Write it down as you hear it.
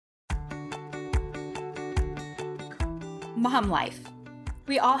mom life.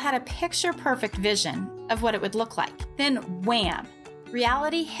 We all had a picture-perfect vision of what it would look like. Then wham!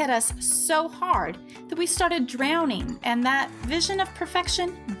 Reality hit us so hard that we started drowning and that vision of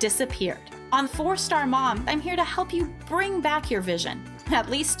perfection disappeared. On 4-Star Mom, I'm here to help you bring back your vision,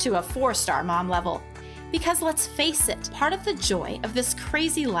 at least to a 4-star mom level. Because let's face it, part of the joy of this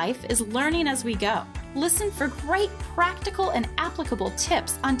crazy life is learning as we go. Listen for great practical and applicable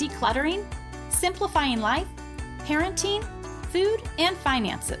tips on decluttering, simplifying life, parenting, food, and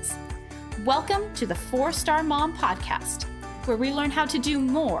finances. Welcome to the 4-Star Mom Podcast, where we learn how to do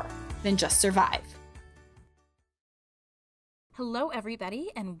more than just survive. Hello, everybody,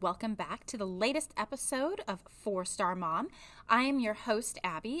 and welcome back to the latest episode of 4-Star Mom. I am your host,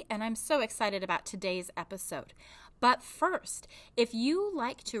 Abby, and I'm so excited about today's episode. But first, if you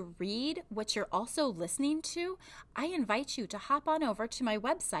like to read what you're also listening to, I invite you to hop on over to my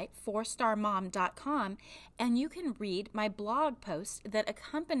website, 4starmom.com, and you can read my blog post that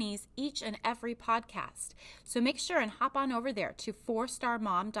accompanies each and every podcast. So make sure and hop on over there to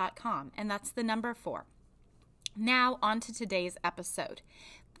 4starmom.com, and that's the number 4. Now, on to today's episode.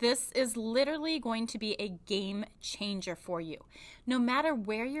 This is literally going to be a game changer for you. No matter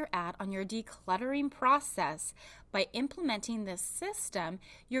where you're at on your decluttering process, by implementing this system,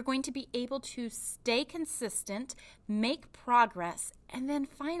 you're going to be able to stay consistent, make progress, and then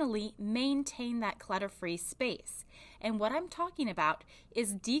finally maintain that clutter-free space. And what I'm talking about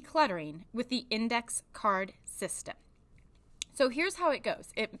is decluttering with the index card system. So here's how it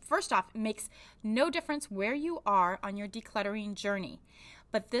goes. First off, it makes no difference where you are on your decluttering journey.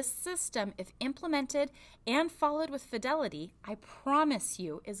 But this system, if implemented and followed with fidelity, I promise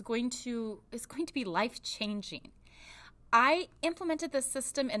you is going to be life-changing. I implemented this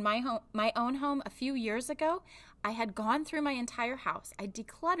system in my own home a few years ago. I had gone through my entire house. I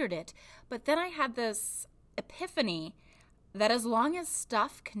decluttered it, but then I had this epiphany that as long as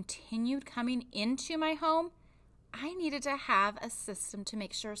stuff continued coming into my home, I needed to have a system to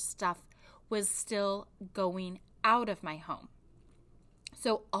make sure stuff was still going out of my home.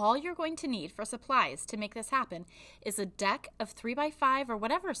 So all you're going to need for supplies to make this happen is a deck of 3x5 or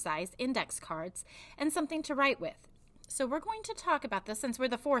whatever size index cards and something to write with. So we're going to talk about this since we're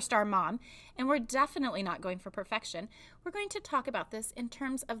the 4-Star Mom, and we're definitely not going for perfection. We're going to talk about this in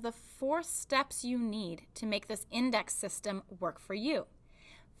terms of the 4 steps you need to make this index system work for you.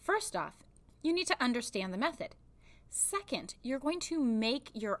 First off, you need to understand the method. Second, you're going to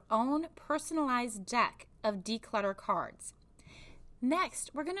make your own personalized deck of declutter cards.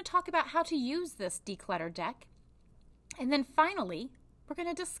 Next, we're going to talk about how to use this declutter deck. And then finally, we're going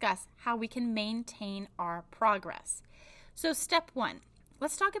to discuss how we can maintain our progress. So step 1,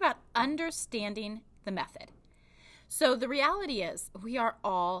 let's talk about understanding the method. So the reality is we are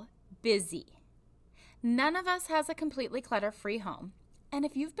all busy. None of us has a completely clutter-free home. And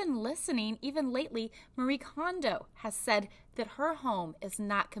if you've been listening, even lately, Marie Kondo has said that her home is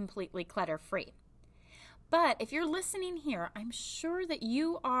not completely clutter-free. But if you're listening here, I'm sure that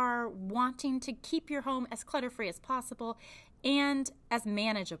you are wanting to keep your home as clutter-free as possible and as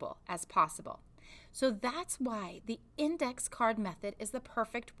manageable as possible. So that's why the index card method is the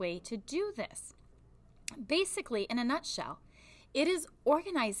perfect way to do this. Basically, in a nutshell, it is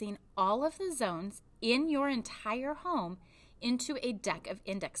organizing all of the zones in your entire home into a deck of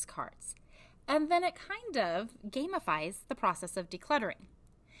index cards. And then it kind of gamifies the process of decluttering.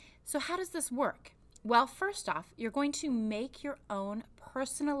 So how does this work? Well, first off, you're going to make your own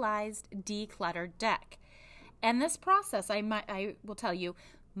personalized declutter deck. And this process, I will tell you,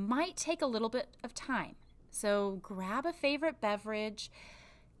 might take a little bit of time. So grab a favorite beverage,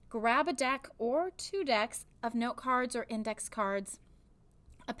 grab a deck or 2 decks of note cards or index cards,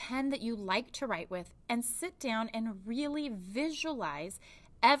 a pen that you like to write with, and sit down and really visualize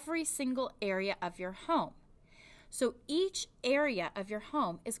every single area of your home. So each area of your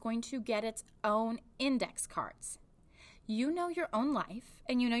home is going to get its own index cards. You know your own life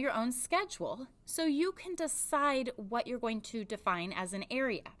and you know your own schedule, so you can decide what you're going to define as an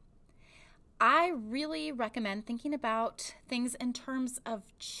area. I really recommend thinking about things in terms of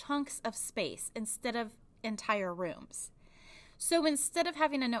chunks of space instead of entire rooms. So instead of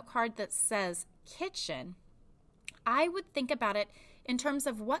having a note card that says kitchen, I would think about it in terms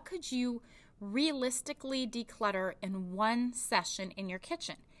of what could you realistically declutter in one session in your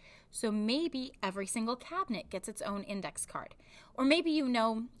kitchen. So maybe every single cabinet gets its own index card. Or maybe you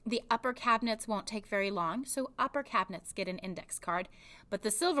know the upper cabinets won't take very long, so upper cabinets get an index card, but the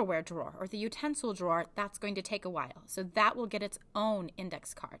silverware drawer or the utensil drawer, that's going to take a while. So that will get its own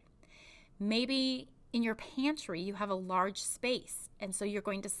index card. Maybe in your pantry, you have a large space, and so you're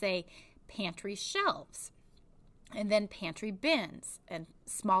going to say pantry shelves. and then pantry bins and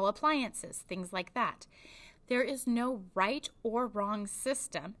small appliances, things like that. There is no right or wrong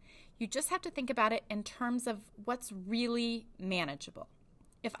system. You just have to think about it in terms of what's really manageable.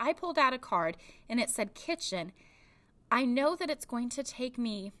 If I pulled out a card and it said kitchen, I know that it's going to take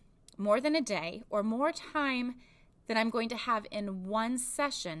me more than a day or more time than I'm going to have in one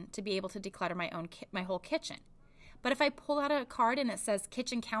session to be able to declutter my whole kitchen. But if I pull out a card and it says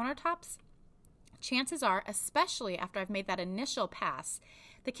kitchen countertops, chances are, especially after I've made that initial pass,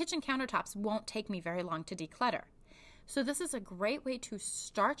 the kitchen countertops won't take me very long to declutter. So this is a great way to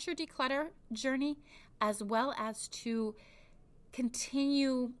start your declutter journey, as well as to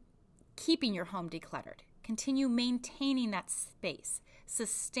continue keeping your home decluttered. Continue maintaining that space,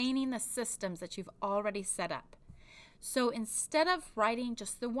 sustaining the systems that you've already set up. So instead of writing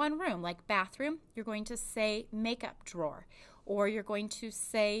just the one room, like bathroom, you're going to say makeup drawer, or you're going to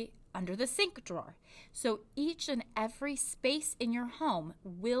say under the sink drawer. So each and every space in your home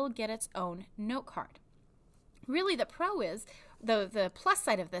will get its own note card. Really, the plus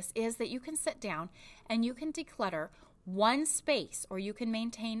side of this is that you can sit down and you can declutter one space, or you can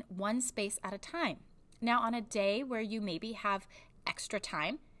maintain one space at a time. Now, on a day where you maybe have extra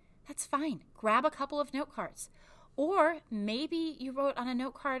time, that's fine. Grab a couple of note cards. Or maybe you wrote on a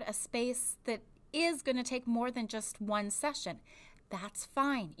note card a space that is going to take more than just one session. That's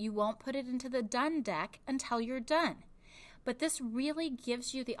fine. You won't put it into the done deck until you're done. But this really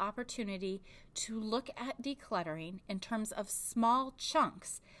gives you the opportunity to look at decluttering in terms of small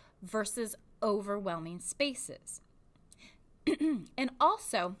chunks versus overwhelming spaces. And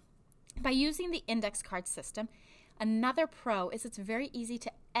also, by using the index card system, another pro is it's very easy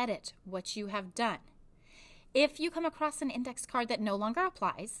to edit what you have done. If you come across an index card that no longer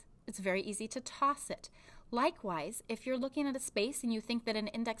applies, it's very easy to toss it. Likewise, if you're looking at a space and you think that an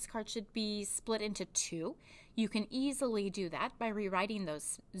index card should be split into two, you can easily do that by rewriting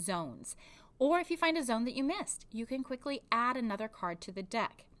those zones. Or if you find a zone that you missed, you can quickly add another card to the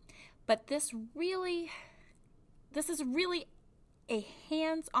deck. But this is really a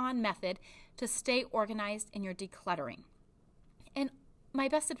hands-on method to stay organized in your decluttering. And my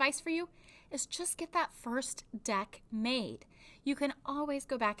best advice for you is just get that first deck made. You can always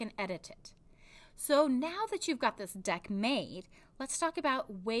go back and edit it. So now that you've got this deck made, let's talk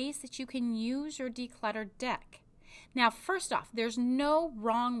about ways that you can use your decluttered deck. Now, first off, there's no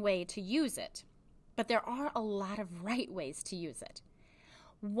wrong way to use it, but there are a lot of right ways to use it.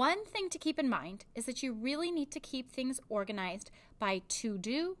 One thing to keep in mind is that you really need to keep things organized by to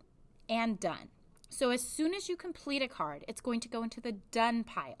do and done. So as soon as you complete a card, it's going to go into the done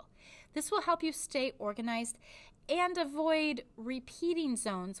pile. This will help you stay organized and avoid repeating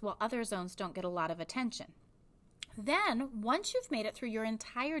zones while other zones don't get a lot of attention. Then, once you've made it through your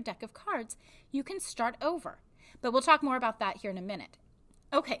entire deck of cards, you can start over. But we'll talk more about that here in a minute.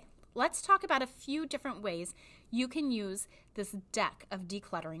 Okay, let's talk about a few different ways you can use this deck of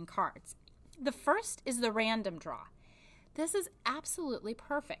decluttering cards. The first is the random draw. This is absolutely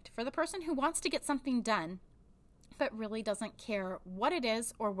perfect for the person who wants to get something done, but really doesn't care what it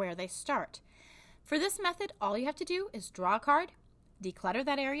is or where they start. For this method, all you have to do is draw a card, declutter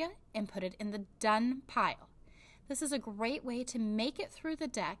that area, and put it in the done pile. This is a great way to make it through the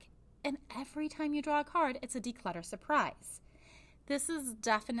deck, and every time you draw a card, it's a declutter surprise. This is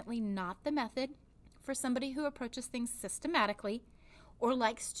definitely not the method for somebody who approaches things systematically or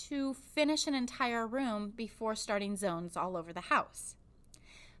likes to finish an entire room before starting zones all over the house.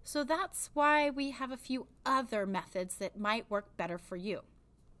 So that's why we have a few other methods that might work better for you.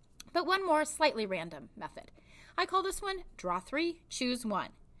 But one more slightly random method. I call this one draw 3, choose 1.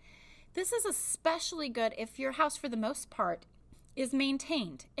 This is especially good if your house, for the most part, is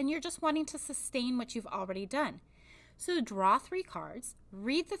maintained and you're just wanting to sustain what you've already done. So draw 3 cards,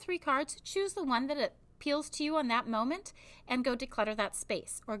 read the 3 cards, choose the one that appeals to you on that moment, and go declutter that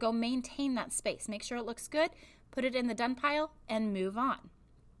space or go maintain that space. Make sure it looks good, put it in the done pile, and move on.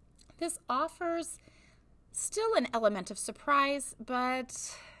 This offers still an element of surprise,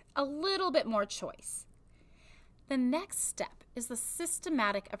 but a little bit more choice. The next step is the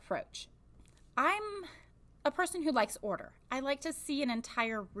systematic approach. I'm a person who likes order. I like to see an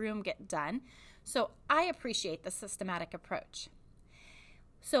entire room get done, so I appreciate the systematic approach.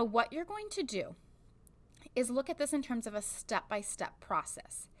 So what you're going to do is look at this in terms of a step-by-step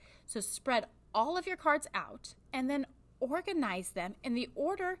process. So spread all of your cards out and then organize them in the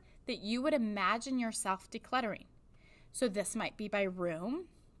order that you would imagine yourself decluttering. So this might be by room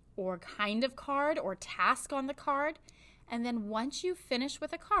or kind of card or task on the card. And then once you finish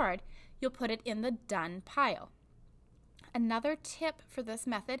with a card, you'll put it in the done pile. Another tip for this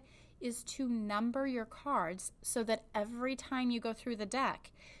method is to number your cards so that every time you go through the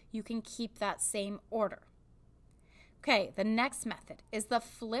deck, you can keep that same order. Okay, the next method is the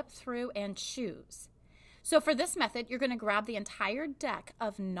flip through and choose. So for this method, you're going to grab the entire deck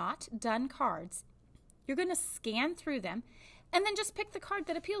of not done cards. You're going to scan through them and then just pick the card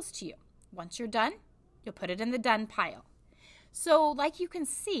that appeals to you. Once you're done, you'll put it in the done pile. So like you can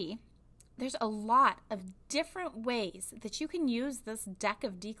see, there's a lot of different ways that you can use this deck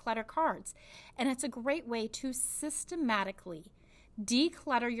of declutter cards, and it's a great way to systematically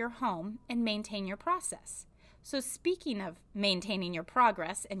declutter your home and maintain your process. So speaking of maintaining your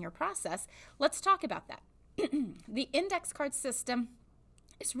progress and your process, let's talk about that. The index card system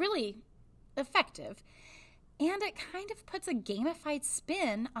is really effective, and it kind of puts a gamified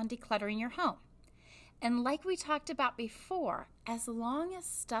spin on decluttering your home. And like we talked about before, as long as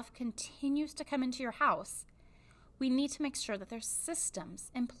stuff continues to come into your house, we need to make sure that there's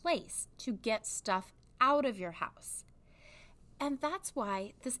systems in place to get stuff out of your house. And that's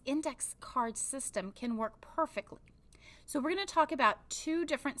why this index card system can work perfectly. So we're going to talk about two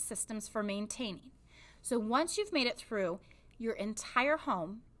different systems for maintaining. So once you've made it through your entire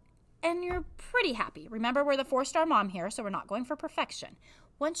home and you're pretty happy, remember we're the 4-star mom here, so we're not going for perfection.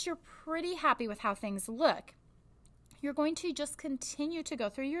 Once you're pretty happy with how things look, you're going to just continue to go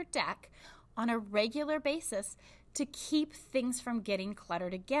through your deck on a regular basis to keep things from getting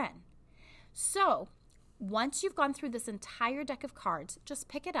cluttered again. So once you've gone through this entire deck of cards, just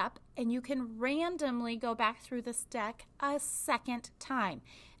pick it up and you can randomly go back through this deck a second time,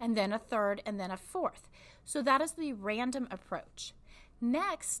 and then a third, and then a fourth. So that is the random approach.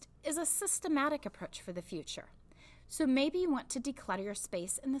 Next is a systematic approach for the future. So maybe you want to declutter your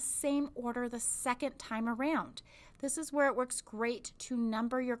space in the same order the second time around. This is where it works great to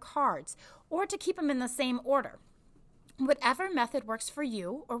number your cards or to keep them in the same order. Whatever method works for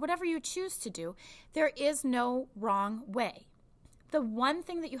you or whatever you choose to do, there is no wrong way. The one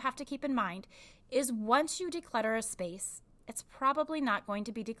thing that you have to keep in mind is once you declutter a space, it's probably not going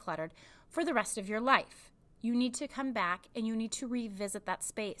to be decluttered for the rest of your life. You need to come back and you need to revisit that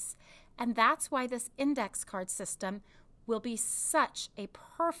space. And that's why this index card system will be such a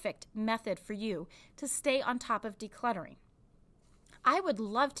perfect method for you to stay on top of decluttering. I would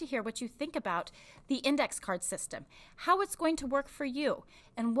love to hear what you think about the index card system, how it's going to work for you,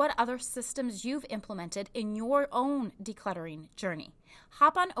 and what other systems you've implemented in your own decluttering journey.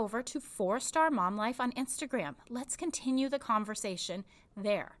 Hop on over to 4-Star Mom Life on Instagram. Let's continue the conversation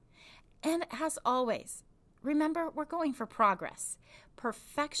there. And as always, remember, we're going for progress.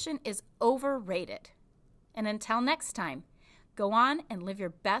 Perfection is overrated. And until next time, go on and live your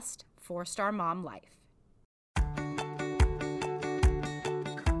best 4-star mom life.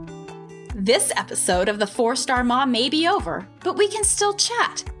 This episode of the 4-Star Mom may be over, but we can still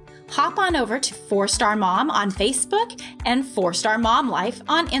chat. Hop on over to 4-Star Mom on Facebook and 4-Star Mom Life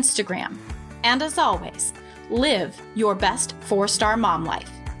on Instagram. And as always, live your best 4-Star Mom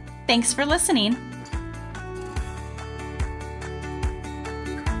life. Thanks for listening.